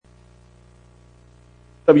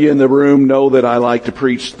Of you in the room know that I like to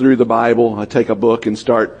preach through the Bible. I take a book and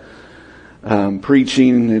start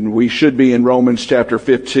preaching, and we should be in Romans chapter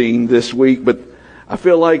 15 this week, but I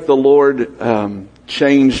feel like the Lord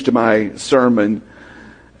changed my sermon,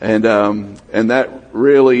 and that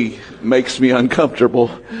really makes me uncomfortable.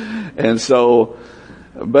 And so,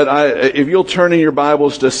 if you'll turn in your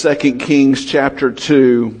Bibles to 2 Kings chapter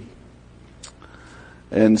 2,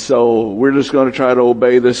 and so we're just going to try to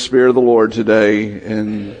obey the Spirit of the Lord today.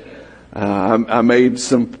 And I made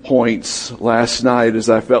some points last night as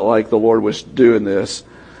I felt like the Lord was doing this.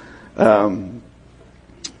 I'm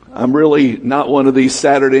really not one of these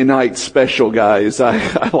Saturday night special guys.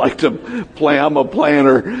 I like to plan. I'm a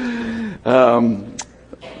planner.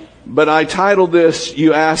 But I titled this,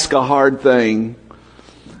 "You Ask a Hard Thing."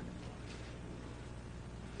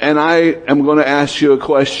 And I am going to ask you a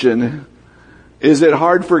question. Is it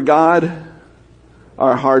hard for God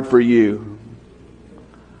or hard for you?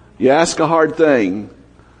 You ask a hard thing,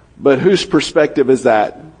 but whose perspective is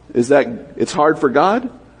that? Is that it's hard for God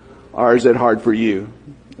or is it hard for you?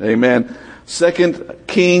 Amen. 2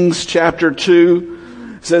 Kings chapter 2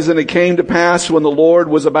 says, "And it came to pass when the Lord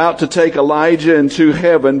was about to take Elijah into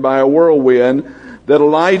heaven by a whirlwind, that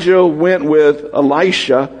Elijah went with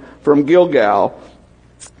Elisha from Gilgal.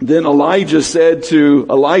 Then Elijah said to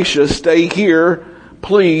Elisha, 'Stay here,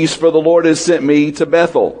 please, for the Lord has sent me to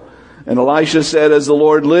Bethel.' And Elisha said, 'As the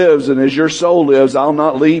Lord lives and as your soul lives, I'll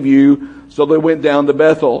not leave you.' So they went down to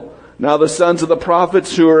Bethel. Now the sons of the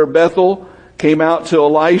prophets who were at Bethel came out to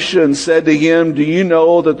Elisha and said to him, 'Do you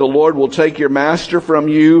know that the Lord will take your master from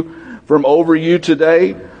over you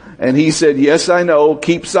today?' And he said, 'Yes, I know.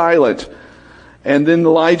 Keep silent.' And then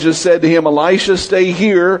Elijah said to him, 'Elisha, stay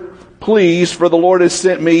here, please, for the Lord has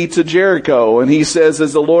sent me to Jericho.' And he says,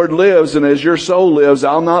 'As the Lord lives and as your soul lives,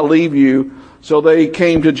 I'll not leave you.' So they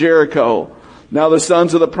came to Jericho. Now the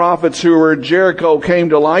sons of the prophets who were at Jericho came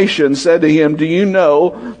to Elisha and said to him, 'Do you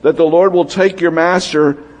know that the Lord will take your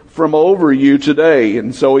master from over you today?'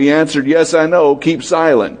 And so he answered, 'Yes, I know. Keep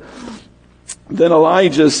silent.' Then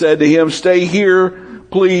Elijah said to him, 'Stay here,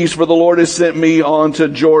 please, for the Lord has sent me on to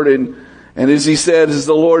Jordan.' And as he said, 'As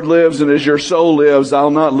the Lord lives and as your soul lives,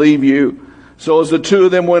 I'll not leave you.' So as the two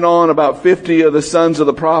of them went on, about 50 of the sons of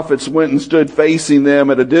the prophets went and stood facing them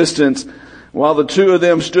at a distance, while the two of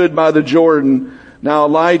them stood by the Jordan. Now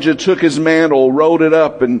Elijah took his mantle, rolled it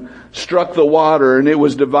up, and struck the water, and it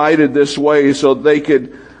was divided this way, so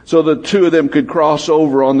the two of them could cross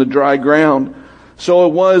over on the dry ground. So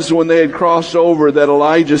it was when they had crossed over that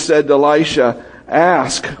Elijah said to Elisha,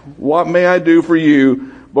 'Ask, what may I do for you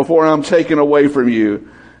before I'm taken away from you?'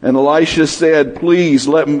 And Elisha said, 'Please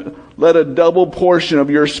let a double portion of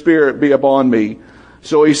your spirit be upon me.'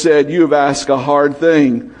 So he said, 'You have asked a hard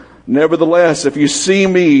thing. Nevertheless, if you see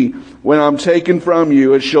me when I'm taken from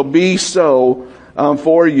you, it shall be so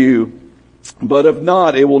for you. But if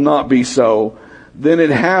not, it will not be so.' Then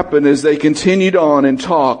it happened as they continued on and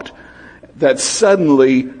talked, that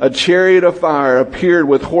suddenly a chariot of fire appeared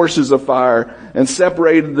with horses of fire and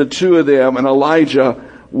separated the two of them, and Elijah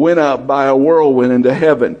went up by a whirlwind into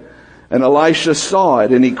heaven. And Elisha saw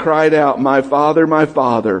it, and he cried out, 'My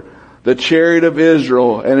father, the chariot of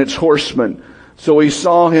Israel and its horsemen.' So he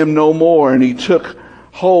saw him no more, and he took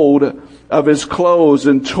hold of his clothes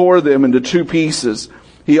and tore them into two pieces.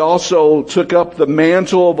 He also took up the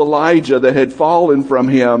mantle of Elijah that had fallen from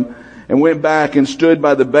him and went back and stood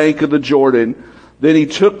by the bank of the Jordan. Then he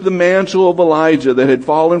took the mantle of Elijah that had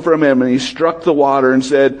fallen from him, and he struck the water and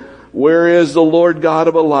said, 'Where is the Lord God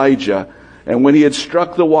of Elijah?' And when he had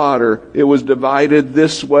struck the water, it was divided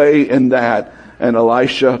this way and that, and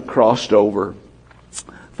Elisha crossed over."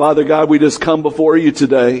 Father God, we just come before you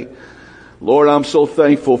today. Lord, I'm so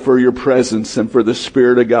thankful for your presence and for the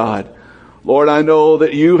Spirit of God. Lord, I know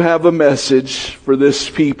that you have a message for this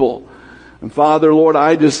people. And Father, Lord,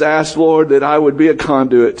 I just ask, Lord, that I would be a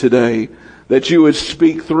conduit today, that you would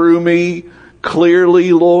speak through me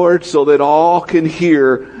clearly, Lord, so that all can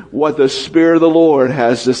hear what the Spirit of the Lord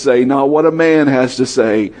has to say, not what a man has to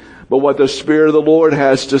say, but what the Spirit of the Lord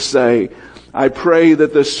has to say. I pray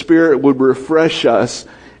that the Spirit would refresh us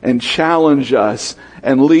and challenge us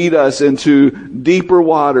and lead us into deeper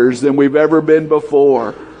waters than we've ever been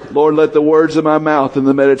before. Lord, let the words of my mouth and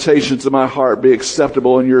the meditations of my heart be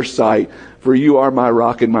acceptable in your sight, for you are my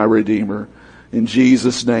rock and my redeemer. In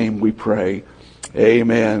Jesus' name we pray.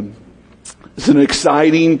 Amen. It's an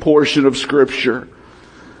exciting portion of Scripture.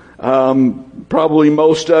 Probably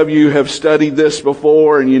most of you have studied this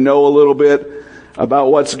before and you know a little bit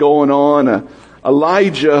about what's going on.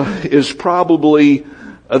 Elijah is probably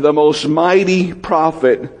the most mighty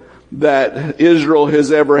prophet that Israel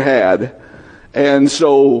has ever had. and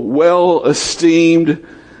so well esteemed,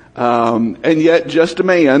 and yet just a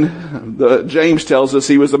man. James tells us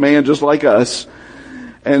he was a man just like us.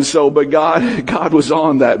 And so, but God was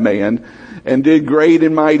on that man and did great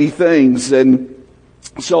and mighty things. And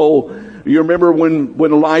so you remember when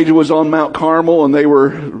Elijah was on Mount Carmel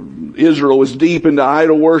and Israel was deep into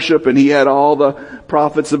idol worship, and he had all the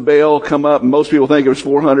prophets of Baal come up. And most people think it was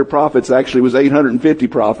 400 prophets. Actually, it was 850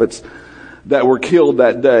 prophets that were killed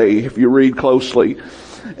that day, if you read closely.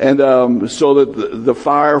 And so that the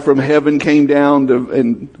fire from heaven came down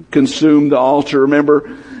and consumed the altar,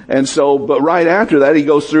 remember? And so, but right after that, he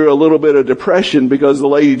goes through a little bit of depression because the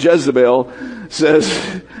lady Jezebel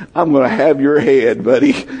says, I'm going to have your head,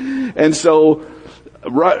 buddy. And so,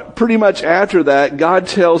 pretty much after that, God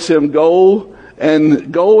tells him, go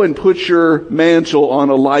and put your mantle on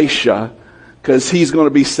Elisha, because he's going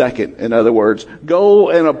to be second. In other words, go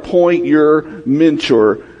and appoint your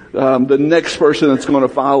mentor, the next person that's going to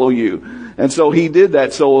follow you. And so he did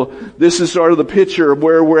that. So this is sort of the picture of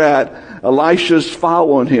where we're at. Elisha's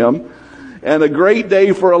following him. And a great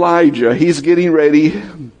day for Elijah. He's getting ready.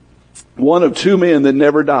 One of two men that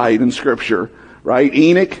never died in Scripture, right?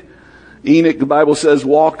 Enoch, the Bible says,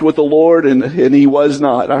 walked with the Lord, and he was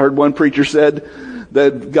not. I heard one preacher said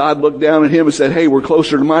that God looked down at him and said, hey, we're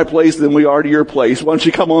closer to my place than we are to your place. Why don't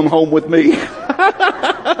you come on home with me?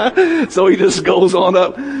 So he just goes on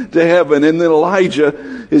up to heaven. And then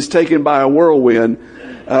Elijah is taken by a whirlwind.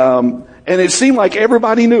 And it seemed like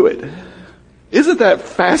everybody knew it. Isn't that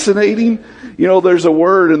fascinating? You know, there's a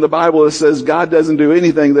word in the Bible that says God doesn't do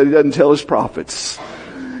anything that he doesn't tell his prophets.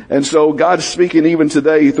 And so God's speaking even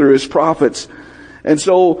today through his prophets. And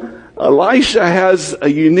so Elisha has a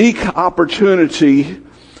unique opportunity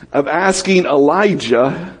of asking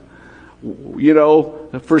Elijah, you know,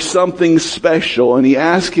 for something special. And he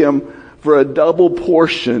asked him for a double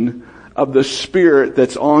portion of the Spirit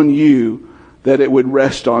that's on you, that it would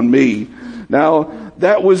rest on me. Now,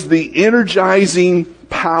 that was the energizing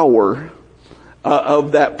power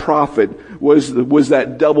of that prophet, was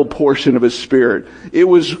that double portion of his Spirit. It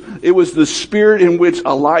was the Spirit in which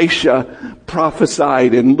Elisha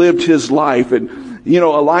prophesied and lived his life. And, you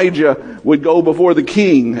know, Elijah would go before the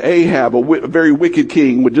king, Ahab, a very wicked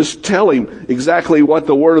king, would just tell him exactly what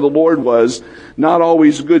the word of the Lord was. Not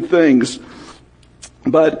always good things.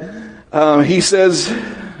 But he says,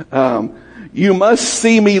 you must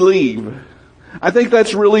see me leave. I think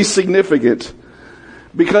that's really significant.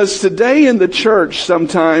 Because today in the church,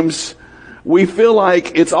 sometimes we feel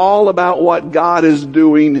like it's all about what God is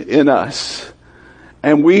doing in us.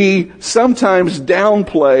 And we sometimes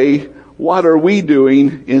downplay what are we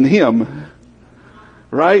doing in Him.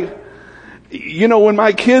 Right? You know, when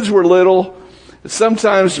my kids were little,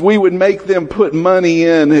 sometimes we would make them put money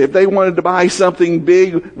in. If they wanted to buy something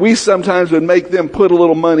big, we sometimes would make them put a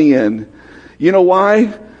little money in. You know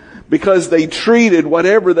why? Because they treated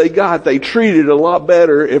whatever they got, they treated it a lot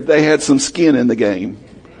better if they had some skin in the game.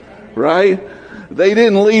 Right? They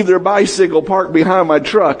didn't leave their bicycle parked behind my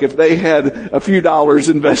truck if they had a few dollars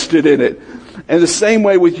invested in it. And the same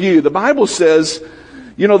way with you. The Bible says,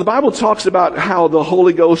 you know, the Bible talks about how the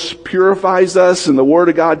Holy Ghost purifies us and the Word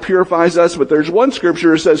of God purifies us, but there's one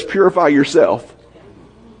scripture that says purify yourself.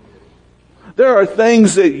 There are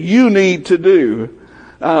things that you need to do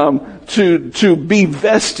to be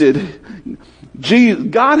vested.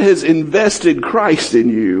 God has invested Christ in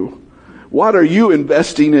you. What are you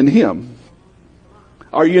investing in Him?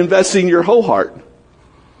 Are you investing your whole heart?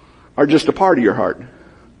 Or just a part of your heart?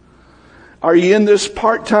 Are you in this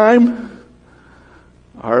part-time?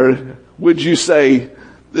 Or would you say,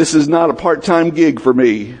 this is not a part-time gig for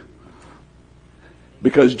me,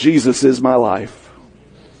 because Jesus is my life?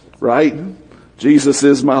 Right? Jesus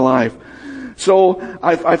is my life. So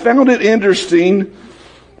I found it interesting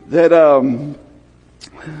that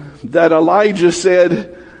that Elijah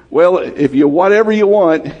said, well, if you whatever you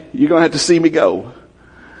want, you're going to have to see me go.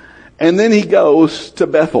 And then he goes to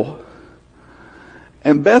Bethel.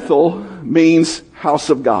 And Bethel means house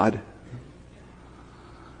of God.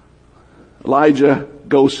 Elijah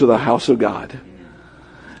goes to the house of God.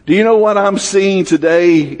 Do you know what I'm seeing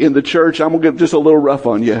today in the church? I'm going to get just a little rough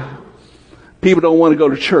on you. People don't want to go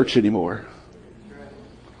to church anymore.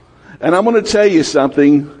 And I'm going to tell you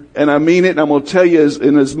something, and I mean it, and I'm going to tell you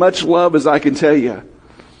in as much love as I can tell you.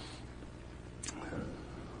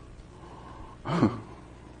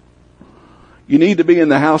 You need to be in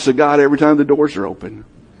the house of God every time the doors are open.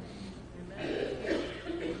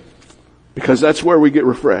 Because that's where we get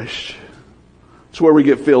refreshed. It's where we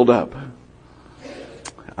get filled up.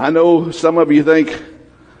 I know some of you think,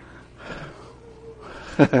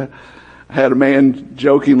 I had a man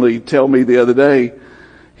jokingly tell me the other day,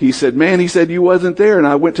 he said, you wasn't there, and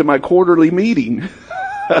I went to my quarterly meeting.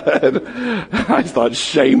 I thought,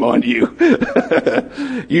 shame on you.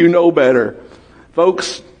 You know better.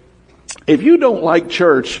 Folks, if you don't like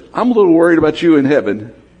church, I'm a little worried about you in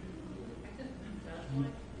heaven.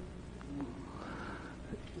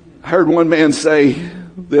 I heard one man say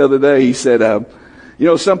the other day, he said,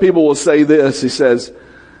 some people will say this. He says,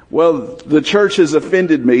 well, the church has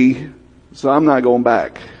offended me, so I'm not going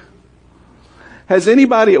back. Has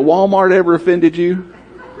anybody at Walmart ever offended you?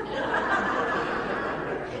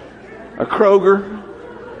 A Kroger?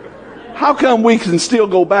 How come we can still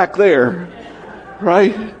go back there?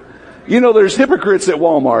 Right? There's hypocrites at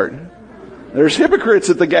Walmart. There's hypocrites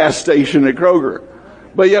at the gas station at Kroger.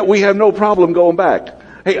 But yet we have no problem going back.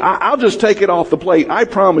 Hey, I'll just take it off the plate. I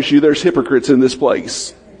promise you there's hypocrites in this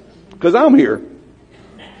place. Because I'm here.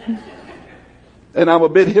 And I'm a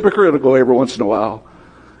bit hypocritical every once in a while.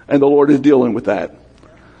 And the Lord is dealing with that.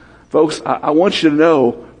 Folks, I want you to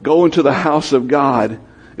know, going to the house of God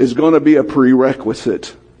is going to be a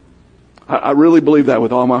prerequisite. I really believe that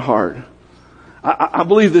with all my heart. I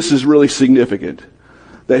believe this is really significant,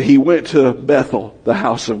 that he went to Bethel, the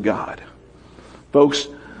house of God. Folks,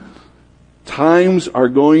 times are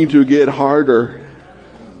going to get harder,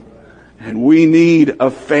 and we need a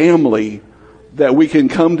family that we can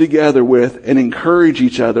come together with and encourage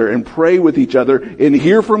each other and pray with each other and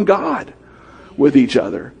hear from God with each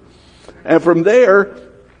other. And from there,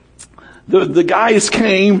 the guys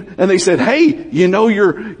came and they said, hey,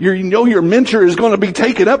 your mentor is going to be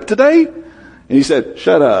taken up today? And he said,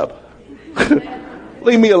 shut up.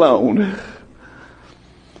 Leave me alone.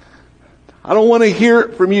 I don't want to hear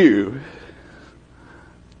it from you.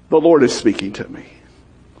 The Lord is speaking to me.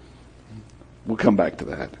 We'll come back to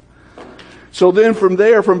that. So then from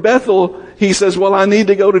there, from Bethel, he says, well, I need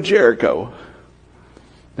to go to Jericho.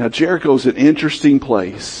 Now, Jericho's an interesting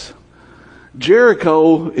place.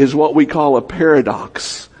 Jericho is what we call a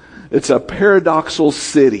paradox. It's a paradoxal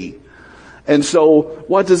city. And so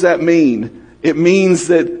what does that mean? It means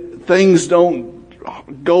that things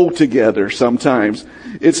don't go together sometimes.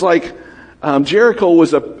 It's like Jericho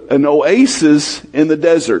was an oasis in the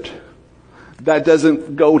desert. That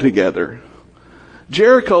doesn't go together.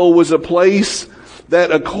 Jericho was a place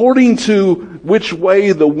that, according to which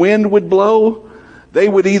way the wind would blow, they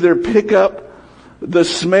would either pick up the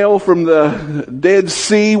smell from the Dead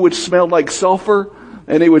Sea, which smelled like sulfur,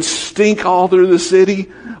 and it would stink all through the city,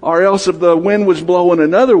 or else if the wind was blowing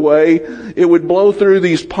another way, it would blow through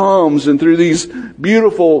these palms and through these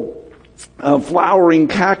beautiful flowering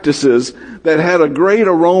cactuses that had a great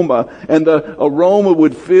aroma, and the aroma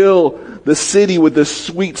would fill the city with this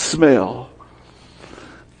sweet smell.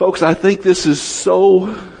 Folks, I think this is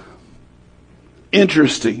so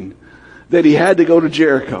interesting that he had to go to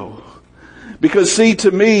Jericho. Because see, to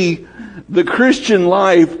me, the Christian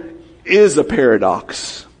life is a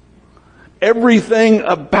paradox. Everything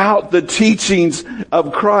about the teachings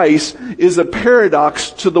of Christ is a paradox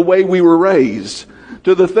to the way we were raised,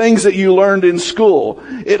 to the things that you learned in school.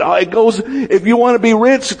 It goes, if you want to be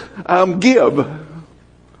rich, give.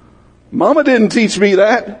 Mama didn't teach me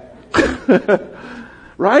that.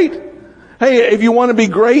 Right? Hey, if you want to be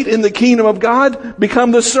great in the kingdom of God,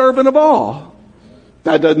 become the servant of all.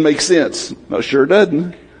 That doesn't make sense. No, sure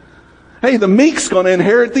doesn't. Hey, the meek's going to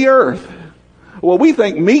inherit the earth. Well, we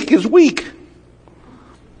think meek is weak.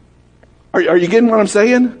 Are you getting what I'm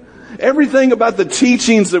saying? Everything about the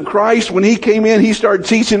teachings of Christ, when he came in, he started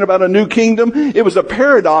teaching about a new kingdom. It was a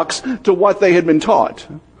paradox to what they had been taught.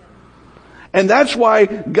 And that's why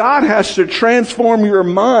God has to transform your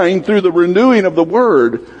mind through the renewing of the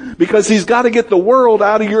Word, because he's got to get the world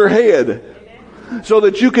out of your head so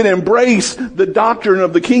that you can embrace the doctrine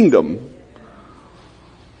of the kingdom.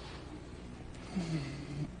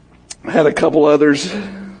 I had a couple others. It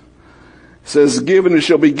says, given it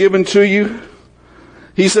shall be given to you.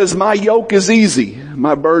 He says, my yoke is easy,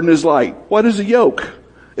 my burden is light. What is a yoke?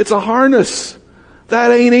 It's a harness.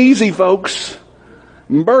 That ain't easy, folks.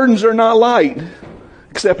 Burdens are not light,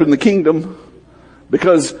 except in the kingdom,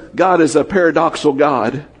 because God is a paradoxical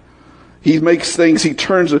God. He makes things,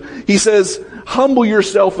 he says, humble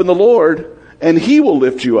yourself in the Lord, and he will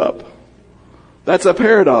lift you up. That's a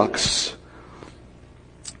paradox.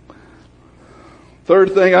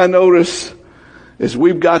 Third thing I notice is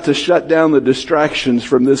we've got to shut down the distractions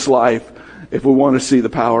from this life if we want to see the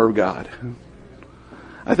power of God.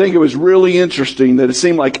 I think it was really interesting that it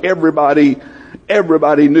seemed like everybody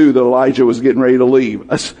knew that Elijah was getting ready to leave.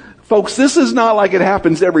 Folks, this is not like it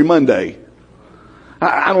happens every Monday.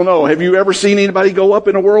 I don't know. Have you ever seen anybody go up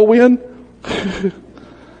in a whirlwind?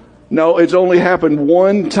 No, it's only happened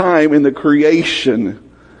one time in the creation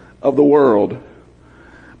of the world.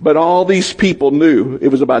 But all these people knew it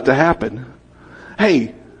was about to happen.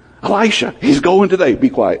 Hey, Elisha, he's going today. Be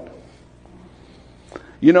quiet.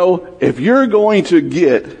 You know, if you're going to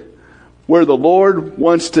get where the Lord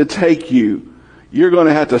wants to take you, you're going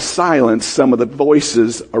to have to silence some of the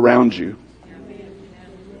voices around you.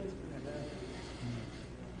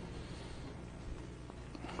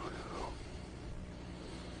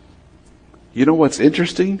 You know what's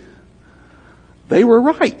interesting? They were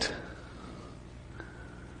right.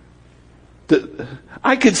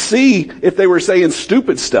 I could see if they were saying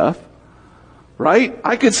stupid stuff, right?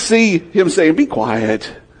 I could see him saying, be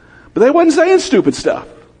quiet. But they wasn't saying stupid stuff.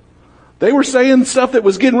 They were saying stuff that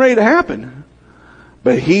was getting ready to happen.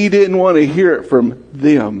 But he didn't want to hear it from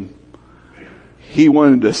them. He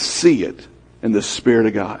wanted to see it in the Spirit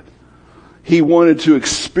of God. He wanted to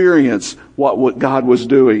experience what God was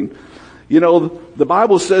doing. You know, the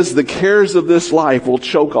Bible says the cares of this life will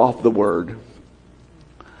choke off the word.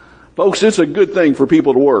 Folks, it's a good thing for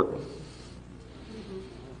people to work.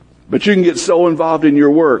 But you can get so involved in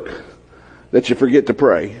your work that you forget to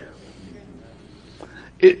pray.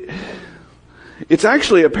 It's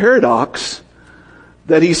actually a paradox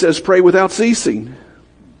that he says pray without ceasing.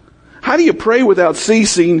 How do you pray without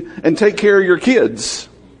ceasing and take care of your kids?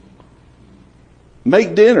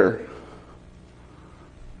 Make dinner.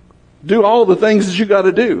 Do all the things that you got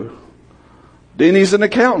to do. Denny's an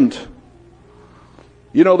accountant.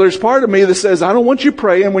 You know, there's part of me that says, I don't want you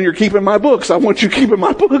praying when you're keeping my books. I want you keeping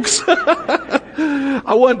my books.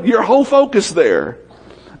 I want your whole focus there.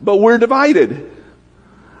 But we're divided.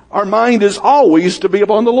 Our mind is always to be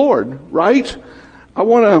upon the Lord, right?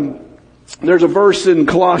 There's a verse in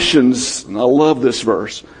Colossians, and I love this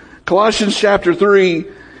verse. Colossians chapter 3,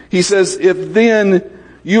 he says, if then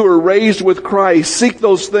you are raised with Christ, seek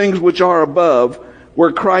those things which are above,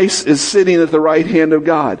 where Christ is sitting at the right hand of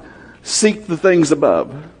God. Seek the things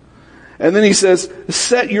above. And then he says,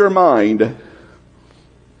 set your mind.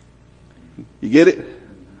 You get it?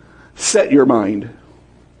 Set your mind.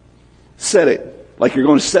 Set it. Like you're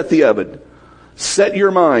going to set the oven. Set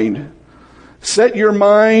your mind. Set your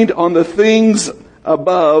mind on the things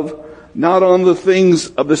above, not on the things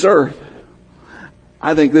of this earth.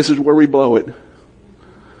 I think this is where we blow it.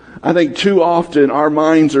 I think too often our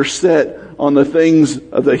minds are set on the things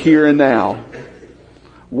of the here and now.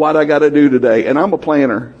 What I got to do today. And I'm a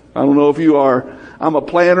planner. I don't know if you are. I'm a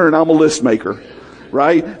planner and I'm a list maker.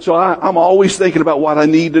 Right? So I'm always thinking about what I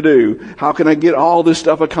need to do. How can I get all this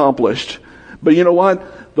stuff accomplished? But you know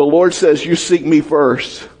what? The Lord says, you seek me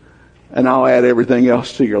first and I'll add everything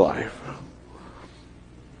else to your life.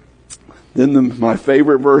 Then my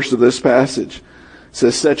favorite verse of this passage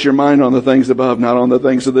says, set your mind on the things above, not on the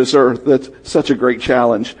things of this earth. That's such a great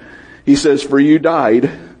challenge. He says, for you died.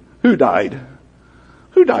 Who died?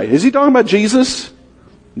 Who died? Is he talking about Jesus?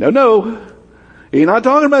 No. He's not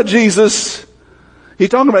talking about Jesus. He's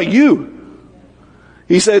talking about you.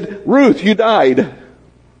 He said, Ruth, you died.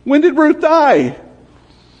 When did Ruth die?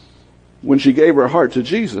 When she gave her heart to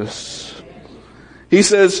Jesus. He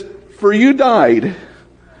says, for you died,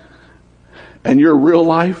 and your real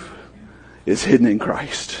life is hidden in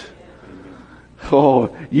Christ.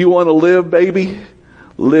 Oh, you want to live, baby?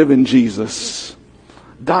 Live in Jesus.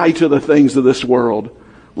 Die to the things of this world.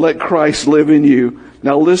 Let Christ live in you.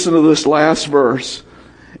 Now listen to this last verse.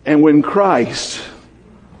 And when Christ,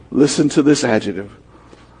 listen to this adjective,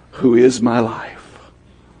 who is my life.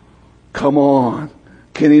 Come on.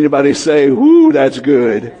 Can anybody say, whoo, that's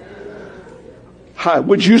good? Hi,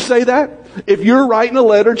 would you say that? If you're writing a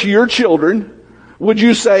letter to your children, would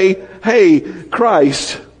you say, hey,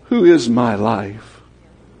 Christ, who is my life?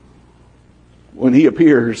 When he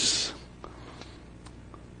appears,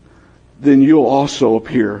 then you'll also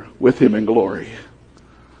appear with him in glory.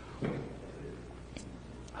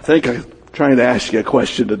 I think I'm trying to ask you a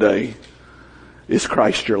question today. Is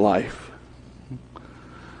Christ your life?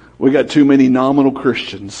 We got too many nominal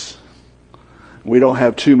Christians. We don't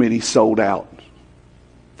have too many sold out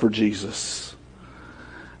for Jesus.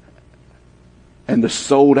 And the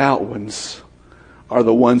sold out ones are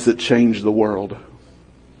the ones that change the world.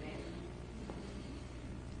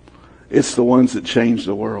 It's the ones that change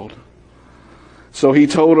the world. So he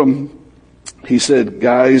told them, he said,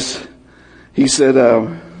 guys, he said,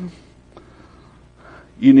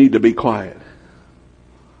 you need to be quiet.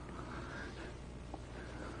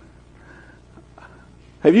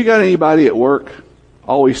 Have you got anybody at work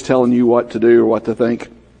always telling you what to do or what to think?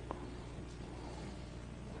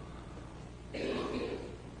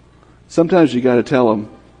 Sometimes you got to tell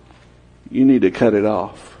them, you need to cut it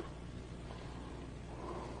off.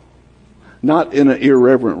 Not in an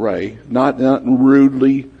irreverent way, not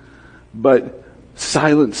rudely, but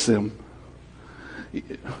silence them.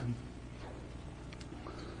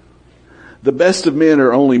 The best of men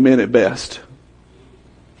are only men at best.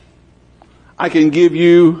 I can give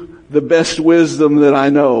you the best wisdom that I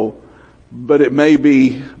know, but it may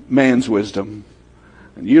be man's wisdom.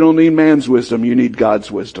 And you don't need man's wisdom, you need God's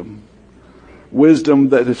wisdom. Wisdom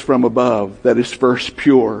that is from above, that is first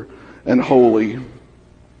pure and holy.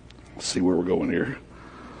 Let's see where we're going here.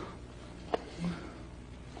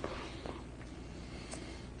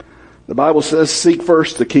 The Bible says, seek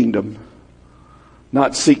first the kingdom,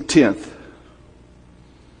 not seek tenth.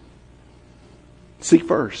 Seek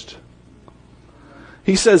first.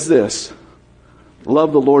 He says this,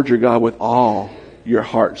 love the Lord your God with all your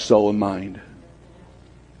heart, soul, and mind.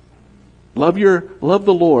 Love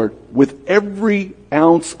the Lord with every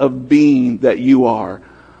ounce of being that you are.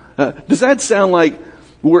 Does that sound like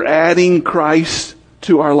we're adding Christ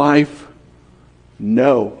to our life?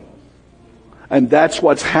 No. And that's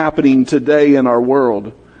what's happening today in our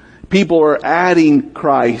world. People are adding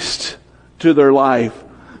Christ to their life,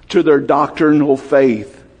 to their doctrinal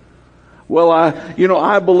faith. Well,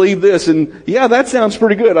 I believe this, and yeah, that sounds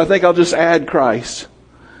pretty good. I think I'll just add Christ.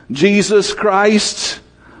 Jesus Christ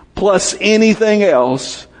plus anything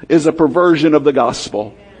else is a perversion of the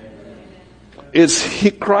gospel. It's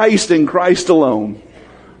Christ and Christ alone.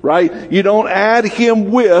 Right? You don't add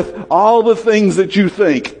Him with all the things that you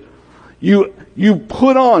think. You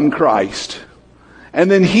put on Christ. And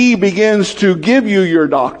then He begins to give you your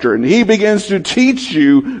doctrine. He begins to teach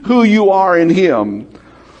you who you are in Him.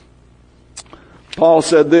 Paul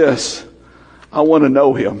said this, I want to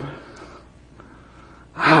know Him.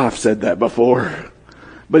 I've said that before.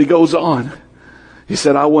 But he goes on. He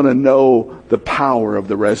said, I want to know the power of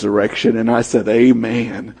the resurrection. And I said,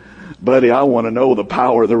 amen. Buddy, I want to know the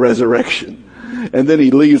power of the resurrection. And then he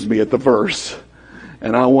leaves me at the verse.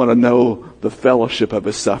 And I want to know the fellowship of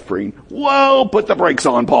His suffering. Whoa, put the brakes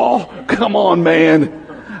on, Paul. Come on,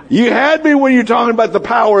 man. You had me when you're talking about the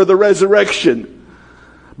power of the resurrection.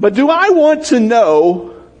 But do I want to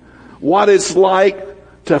know what it's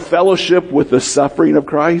like to fellowship with the suffering of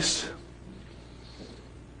Christ?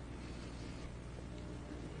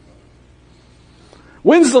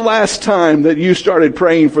 When's the last time that you started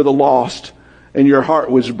praying for the lost and your heart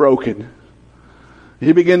was broken?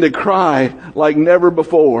 You began to cry like never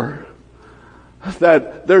before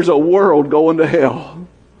that there's a world going to hell.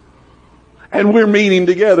 And we're meeting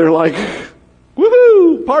together like,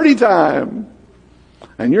 woohoo, party time.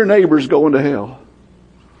 And your neighbor's going to hell.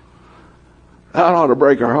 That ought to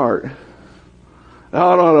break our heart. That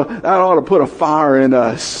ought to put a fire in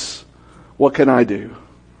us. What can I do?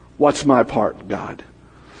 What's my part, God?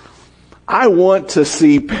 I want to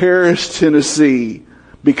see Paris, Tennessee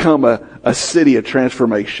become a city of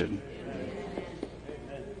transformation.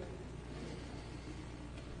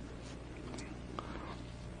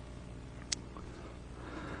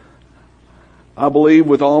 I believe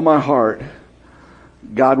with all my heart,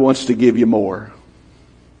 God wants to give you more.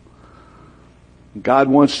 God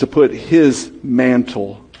wants to put His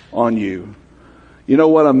mantle on you. You know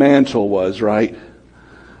what a mantle was, right?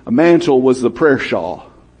 A mantle was the prayer shawl.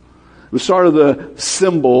 It was sort of the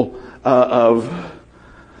symbol of,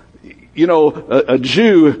 a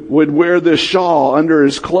Jew would wear this shawl under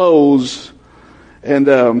his clothes. And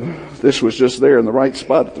this was just there in the right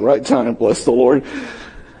spot at the right time, bless the Lord.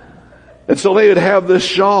 And so they would have this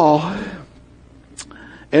shawl.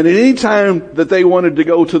 And at any time that they wanted to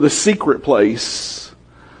go to the secret place,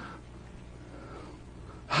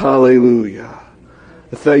 hallelujah.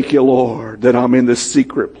 Thank you, Lord, that I'm in this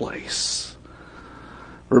secret place.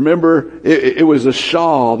 Remember, it was a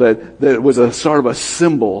shawl that was a sort of a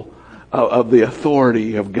symbol of the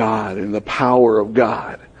authority of God and the power of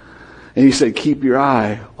God. And He said, keep your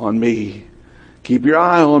eye on me. Keep your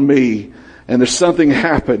eye on me. And there's something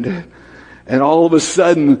happened. And all of a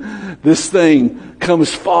sudden, this thing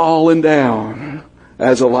comes falling down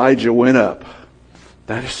as Elijah went up.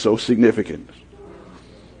 That is so significant.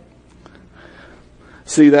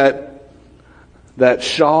 See, that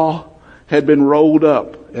shawl had been rolled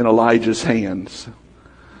up in Elijah's hands.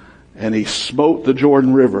 And he smote the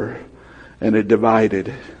Jordan River and it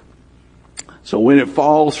divided. So when it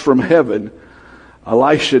falls from heaven,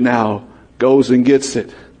 Elisha now goes and gets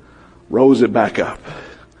it, rows it back up,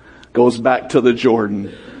 goes back to the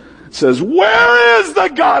Jordan, says, where is the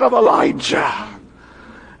God of Elijah?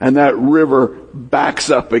 And that river backs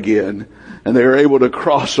up again and they're able to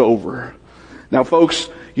cross over. Now folks,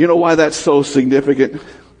 you know why that's so significant?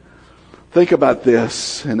 Think about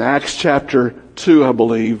this. In Acts chapter 2, I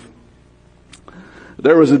believe,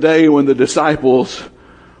 There was a day when the disciples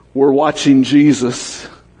were watching Jesus,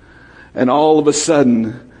 and all of a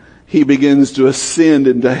sudden he begins to ascend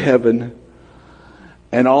into heaven,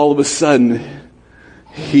 and all of a sudden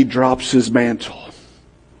he drops his mantle.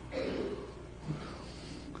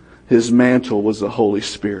 His mantle was the Holy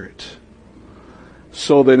Spirit.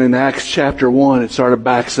 So then in Acts chapter 1, it sort of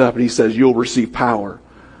backs up and he says, you'll receive power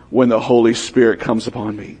when the Holy Spirit comes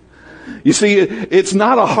upon me. You see, it's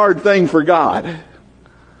not a hard thing for God,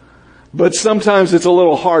 but sometimes it's a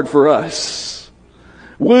little hard for us.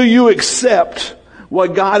 Will you accept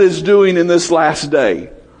what God is doing in this last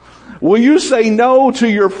day? Will you say no to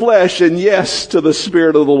your flesh and yes to the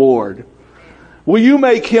Spirit of the Lord? Will you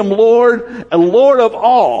make Him Lord and Lord of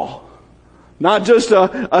all? Not just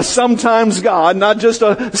a sometimes God, not just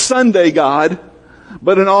a Sunday God,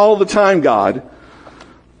 but an all the time God.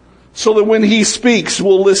 So that when He speaks,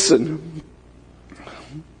 we'll listen.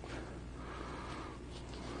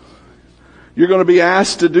 You're going to be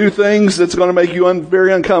asked to do things that's going to make you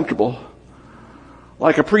very uncomfortable.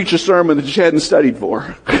 Like I preach a sermon that you hadn't studied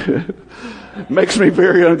for. Makes me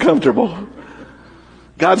very uncomfortable.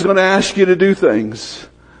 God's going to ask you to do things,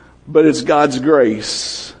 but it's God's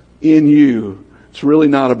grace in you. It's really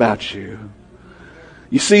not about you.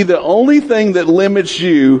 You see, the only thing that limits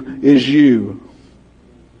you is you.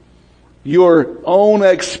 Your own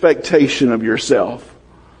expectation of yourself.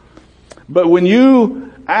 But when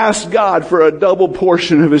you ask God for a double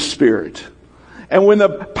portion of His Spirit, and when the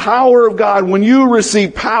power of God, when you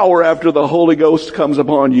receive power after the Holy Ghost comes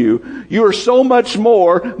upon you, you are so much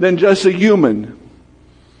more than just a human.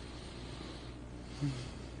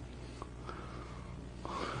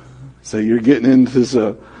 So you're getting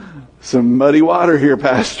into some muddy water here,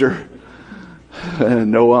 Pastor.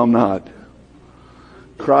 No, I'm not.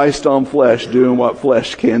 Christ on flesh doing what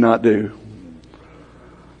flesh cannot do.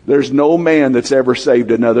 There's no man that's ever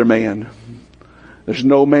saved another man. There's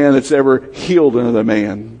no man that's ever healed another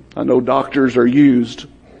man. I know doctors are used,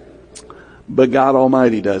 but God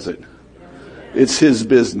Almighty does it. It's His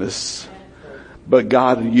business. But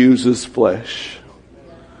God uses flesh.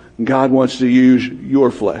 God wants to use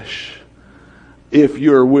your flesh. If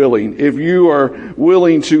you're willing, if you are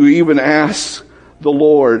willing to even ask the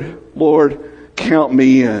Lord, Lord, count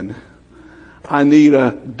me in. I need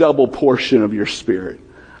a double portion of your Spirit.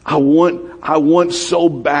 I want so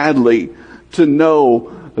badly to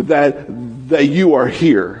know that you are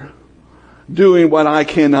here doing what I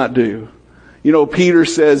cannot do. You know, Peter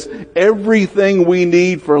says everything we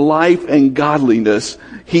need for life and godliness,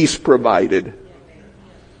 He's provided.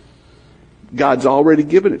 God's already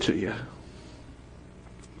given it to you.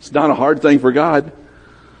 It's not a hard thing for God.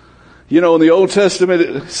 You know, in the Old Testament,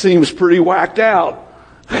 it seems pretty whacked out.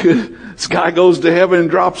 This guy goes to heaven and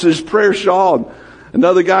drops his prayer shawl, and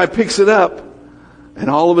another guy picks it up, and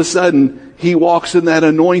all of a sudden, he walks in that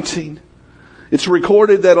anointing. It's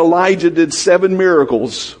recorded that Elijah did 7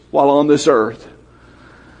 miracles while on this earth.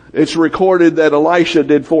 It's recorded that Elisha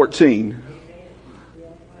did 14.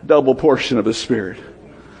 Double portion of the Spirit.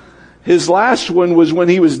 His last one was when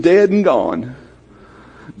he was dead and gone.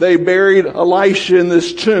 They buried Elisha in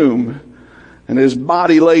this tomb, and his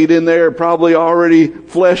body laid in there,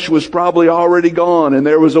 flesh was probably already gone, and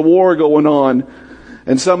there was a war going on,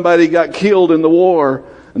 and somebody got killed in the war,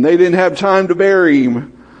 and they didn't have time to bury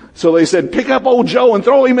him. So they said, pick up old Joe and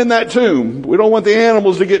throw him in that tomb. We don't want the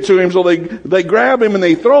animals to get to him. So they grab him and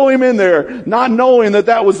they throw him in there, not knowing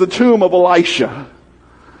that was the tomb of Elisha.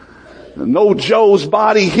 And old Joe's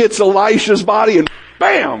body hits Elisha's body, and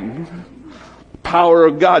bam! Power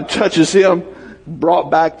of God touches him, brought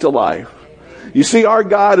back to life. You see, our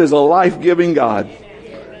God is a life-giving God.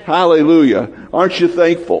 Hallelujah. Aren't you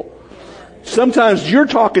thankful? Sometimes you're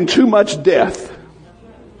talking too much death.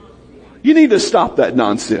 You need to stop that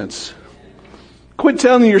nonsense. Quit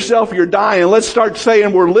telling yourself you're dying. Let's start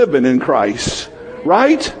saying we're living in Christ.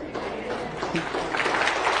 Right?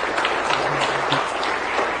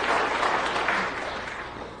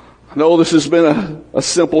 No, this has been a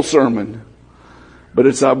simple sermon.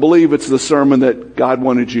 But I believe it's the sermon that God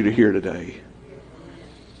wanted you to hear today.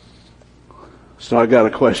 So I got a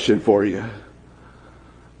question for you.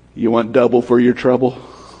 You want double for your trouble?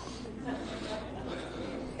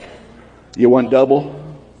 You want double?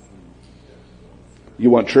 You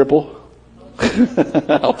want triple?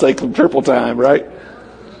 I'll take some triple time, right?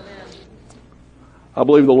 I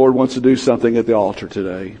believe the Lord wants to do something at the altar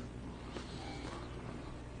today.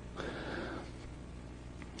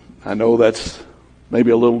 I know that's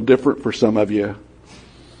maybe a little different for some of you,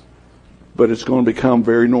 but it's going to become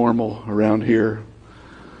very normal around here.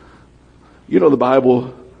 You know, the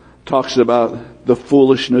Bible talks about the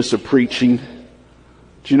foolishness of preaching.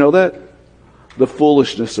 Do you know that? The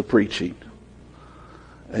foolishness of preaching.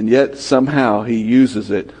 And yet somehow He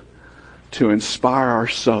uses it to inspire our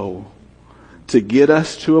soul, to get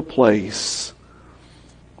us to a place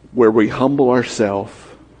where we humble ourselves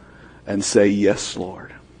and say, yes,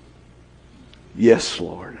 Lord. Yes,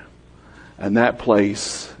 Lord. And that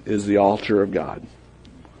place is the altar of God.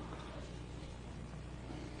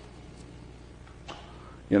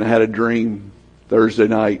 And I had a dream Thursday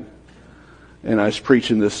night, and I was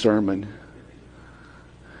preaching this sermon.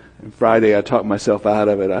 And Friday I talked myself out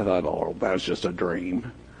of it. I thought, oh, that was just a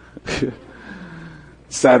dream.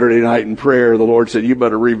 Saturday night in prayer, the Lord said, you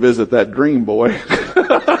better revisit that dream, boy.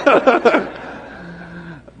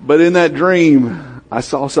 But in that dream, I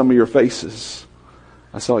saw some of your faces.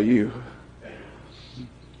 I saw you.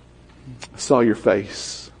 I saw your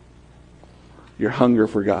face. Your hunger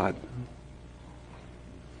for God.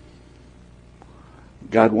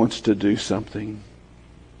 God wants to do something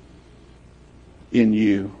in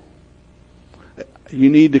you. You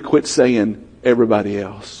need to quit saying everybody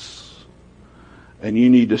else. And you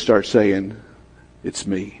need to start saying, it's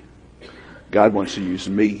me. God wants to use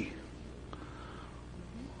me.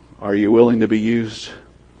 Are you willing to be used?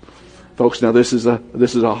 Folks, now this is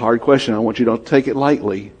a hard question. I want you to don't take it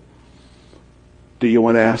lightly. Do you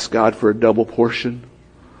want to ask God for a double portion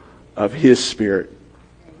of His Spirit?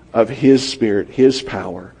 Of His Spirit, His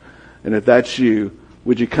power. And if that's you,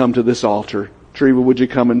 would you come to this altar? Treva, would you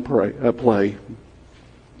come and play?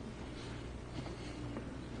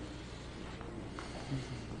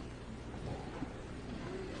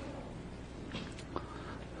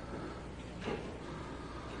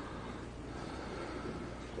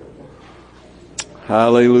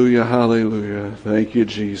 Hallelujah, hallelujah. Thank you,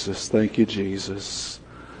 Jesus. Thank you, Jesus.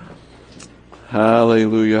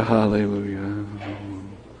 Hallelujah, hallelujah.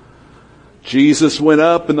 Jesus went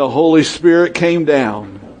up and the Holy Spirit came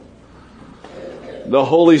down. The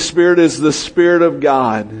Holy Spirit is the Spirit of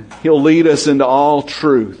God. He'll lead us into all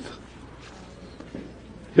truth.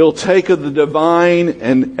 He'll take of the divine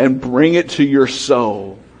and bring it to your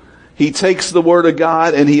soul. He takes the Word of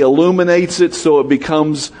God and He illuminates it so it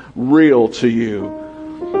becomes real to you.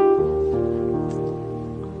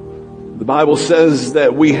 The Bible says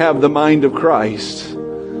that we have the mind of Christ.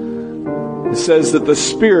 It says that the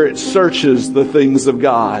Spirit searches the things of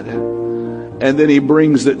God and then He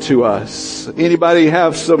brings it to us. Anybody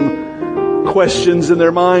have some questions in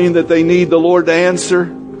their mind that they need the Lord to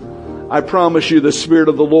answer? I promise you the Spirit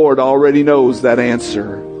of the Lord already knows that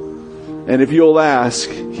answer. And if you'll ask,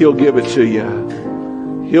 He'll give it to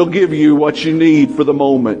you. He'll give you what you need for the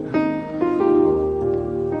moment.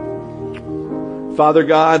 Father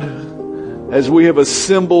God, as we have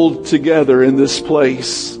assembled together in this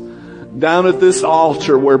place, down at this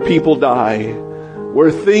altar where people die,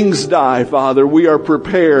 where things die, Father, we are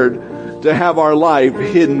prepared to have our life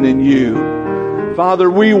hidden in You.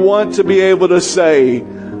 Father, we want to be able to say,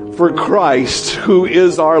 for Christ, who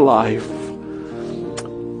is our life.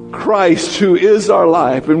 Christ, who is our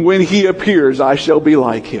life, and when He appears, I shall be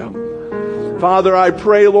like Him. Father, I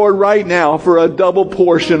pray, Lord, right now for a double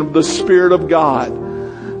portion of the Spirit of God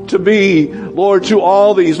to be, Lord, to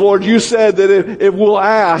all these. Lord, You said that if we'll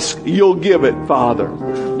ask, You'll give it, Father.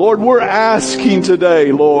 Lord, we're asking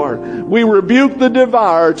today, Lord. We rebuke the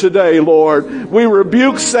devourer today, Lord. We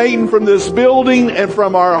rebuke Satan from this building and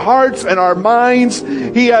from our hearts and our minds.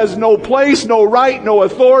 He has no place, no right, no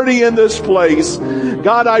authority in this place.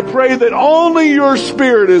 God, I pray that only Your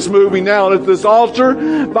Spirit is moving now at this altar.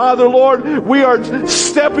 Father, Lord, we are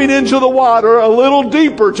stepping into the water a little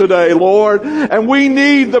deeper today, Lord, and we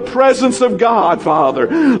need the presence of God, Father.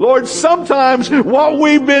 Lord, sometimes what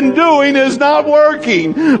we've been doing is not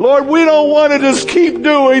working. Lord, we don't want to just keep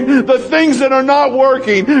doing the things that are not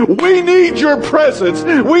working. We need Your presence.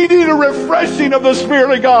 We need a refreshing of the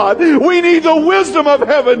Spirit of God. We need the wisdom of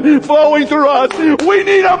heaven flowing through us. We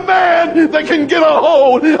need a man that can get a hold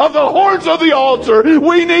of the horns of the altar.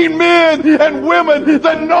 We need men and women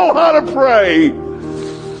that know how to pray.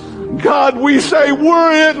 God, we say,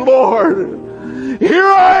 we're it, Lord. Here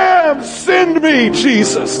I am. Send me,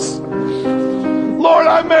 Jesus. Lord,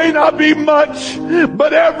 I may not be much,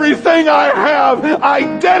 but everything I have,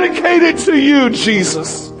 I dedicate it to You,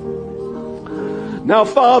 Jesus. Now,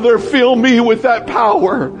 Father, fill me with that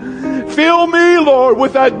power. Fill me, Lord,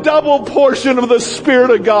 with that double portion of the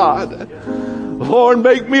Spirit of God. Lord,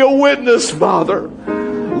 make me a witness, Father.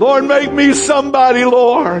 Lord, make me somebody,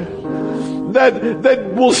 Lord,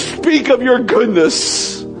 that will speak of Your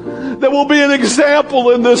goodness, that will be an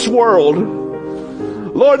example in this world.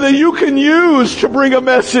 Lord, that You can use to bring a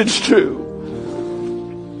message to.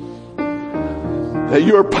 that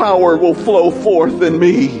your power will flow forth in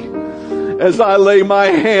me as I lay my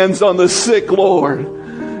hands on the sick,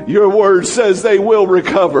 Lord. Your word says they will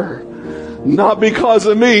recover. Not because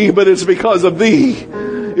of me, but it's because of thee.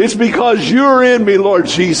 It's because you're in me, Lord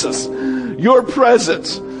Jesus. Your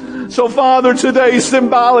presence. So Father, today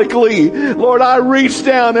symbolically, Lord, I reach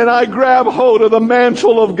down and I grab hold of the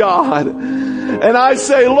mantle of God. And I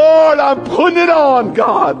say, Lord, I'm putting it on,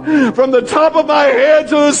 God. From the top of my head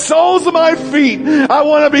to the soles of my feet, I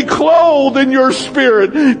want to be clothed in your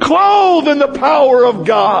spirit, clothed in the power of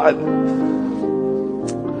God.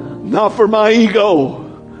 Not for my ego,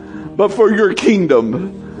 but for your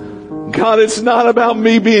kingdom. God, it's not about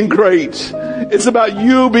me being great. It's about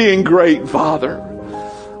you being great, Father.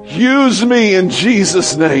 Use me in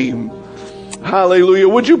Jesus' name. Hallelujah.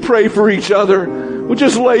 Would you pray for each other? Would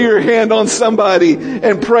just lay your hand on somebody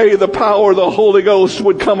and pray the power of the Holy Ghost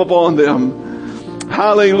would come upon them.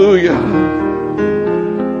 Hallelujah.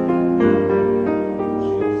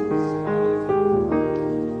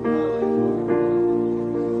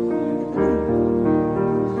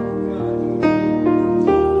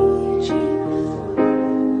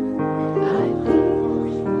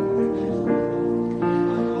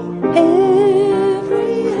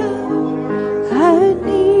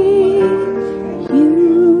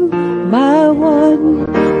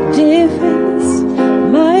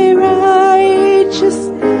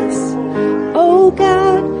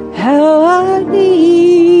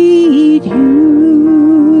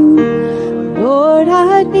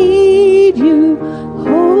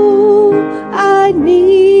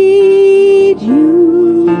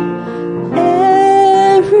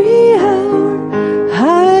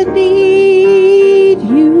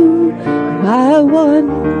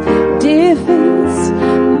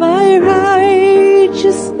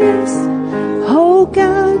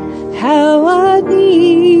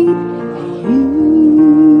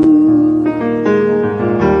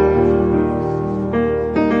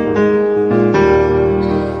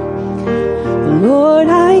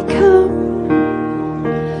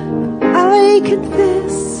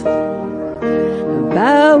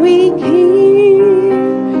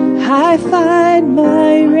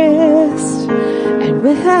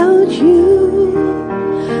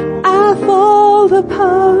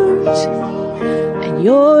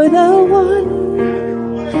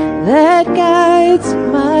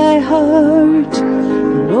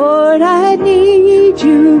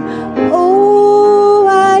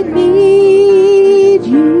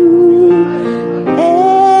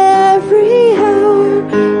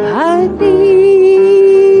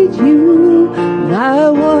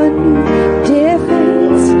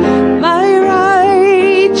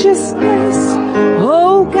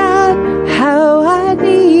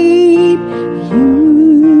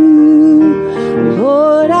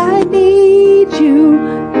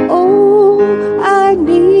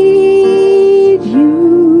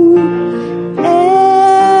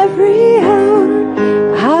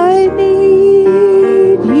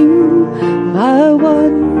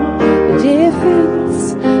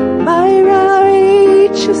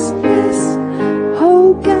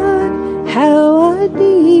 How I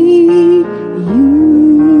need